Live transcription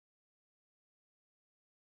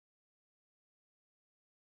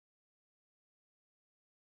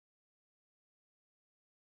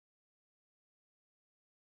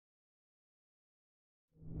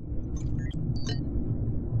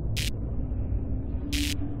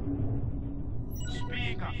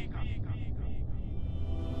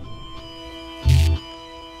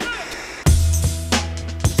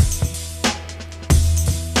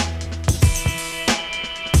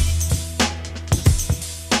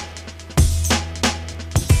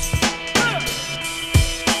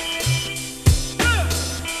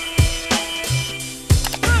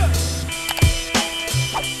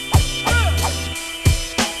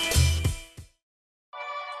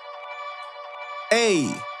Hey.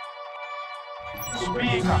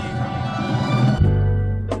 SPeeKa.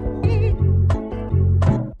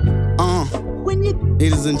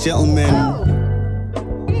 Ladies and gentlemen,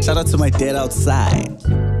 shout out to my dad outside.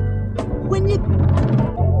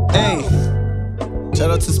 Hey,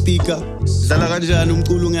 shout out to SPeeKa. Dlala kanjani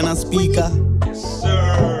umculo ungena SPeeKa? Yes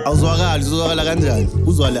sir. Awuzwakali, uzwakala kanjani?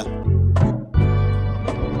 Uzwala.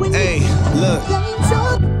 Hey, look.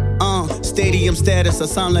 Stadium status, I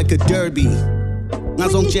sound like a derby.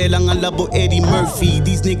 Ngazongitshela ngalabo Eddie Murphy.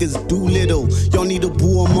 These niggas do little. Y'all need to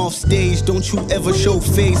boo them off stage. Don't you ever show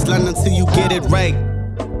face, line until you get it right.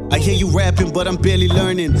 I hear you rapping, but I'm barely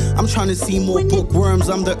learning. I'm trying to see more bookworms,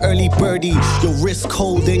 I'm the early birdie. Your wrist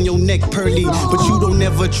cold and your neck pearly, but you don't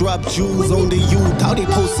ever drop jewels on the youth. How they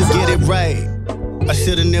supposed to get it right? I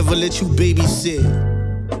should've never let you babysit.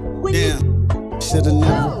 Damn, should've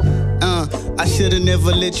never. I should've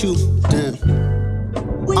never let you. Damn.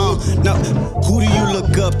 Now, who do you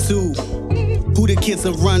look up to? Who the kids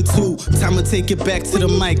will run to? Time to take it back to the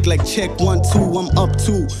mic like check 1, 2. I'm up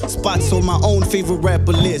 2 spots on my own favorite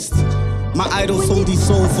rapper list. My idols only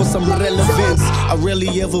sold for some relevance. I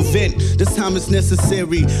rarely ever vent, this time it's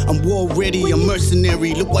necessary. I'm war ready, I'm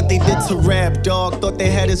mercenary. Look what they did to rap, dog. Thought they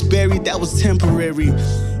had us buried, that was temporary.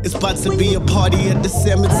 It's about to be a party at the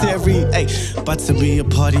cemetery. Ay, about to be a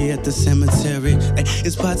party at the cemetery. Ay,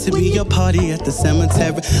 it's about to be a party at the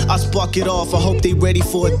cemetery. I spark it off, I hope they ready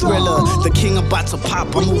for a thriller. The king about to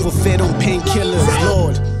pop, I'm overfed on painkillers,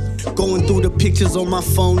 Lord. Going through the pictures on my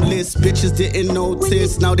phone list. Bitches didn't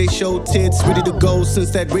notice, now they show tits. Ready to go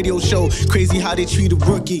since that radio show. Crazy how they treat a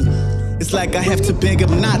rookie. It's like I have to beg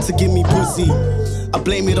him not to give me pussy. I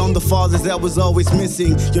blame it on the fathers that was always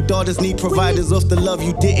missing. Your daughters need providers of the love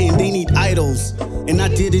you didn't. They need idols, and I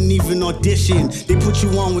didn't even audition. They put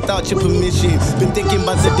you on without your permission. Been thinking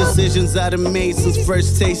about the decisions I done made since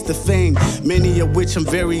first taste of fame. Many of which I'm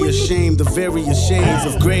very ashamed. The various shades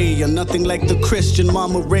of gray are nothing like the Christian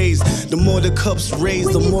mama raised. The more the cups raise,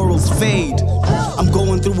 the morals fade. I'm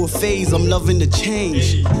going through a phase, I'm loving the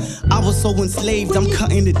change. I was so enslaved, I'm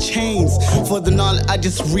cutting the chains. For the knowledge, I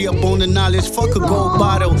just re-up on the knowledge. Fuck a gold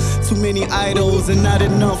bottle, too many idols and not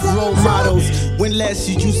enough role models. When last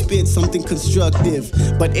did you spit something constructive?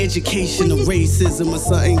 But education or racism or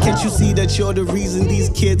something? Can't you see that you're the reason these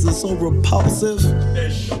kids are so repulsive?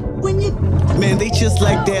 Man, they just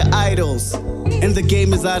like their idols, and the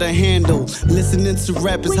game is out of handle. Listening to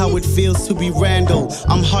rap is how it feels to be Randall.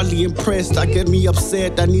 I'm hardly impressed, I get me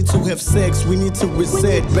upset. I need to have sex, we need to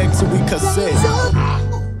reset. Back to we cassette.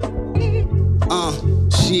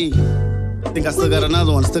 Shit. Think I still got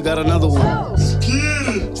another one, still got another one.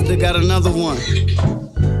 Still got another one.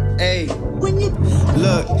 Hey,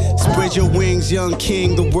 look, spread your wings, young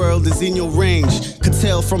king, the world is in your range. Could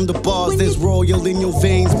tell from the bars there's royal in your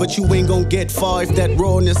veins, but you ain't gon' get far if that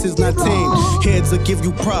rawness is not tame. Heads will give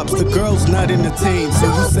you props, the girl's not entertained. So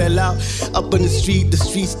you sell out, up in the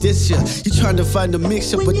streets dish ya. You trying to find a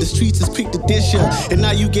mixture, but the streets is quick to dish ya. And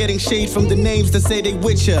now you getting shade from the names that say they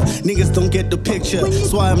with ya. Niggas don't get the picture,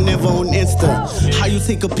 that's why I'm never on Insta. How you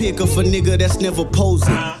take a pic of a nigga that's never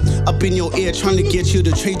posing? Up in your ear trying to get you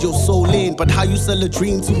to trade your soul in. But how you sell a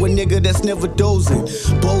dream to a nigga that's never dozing?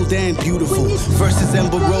 Bold and beautiful versus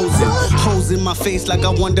Amber Rosen. Hoes in my face like I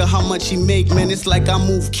wonder how much he make. Man, it's like I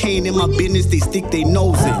move Kane in my business, they stick they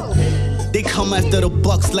nose in. They come after the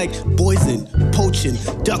bucks like poison, poaching.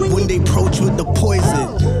 Duck when they approach with the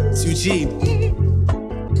poison. It's Eugene.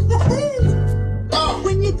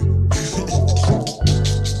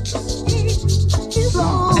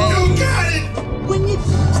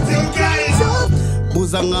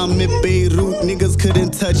 I'm in Beirut, niggas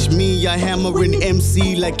couldn't touch me. I hammer an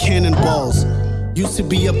MC like cannonballs. Used to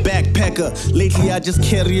be a backpacker, lately I just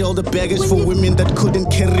carry all the baggage for women that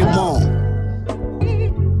couldn't carry more.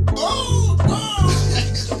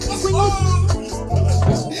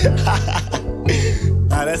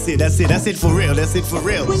 Nah, that's it for real, that's it for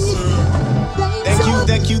real.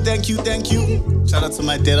 Thank you. Shout out to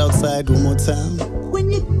my dad outside one more time.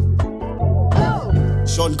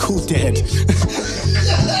 Sean Cool Dad.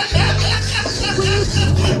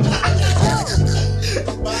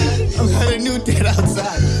 I've got a new dad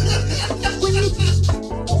outside.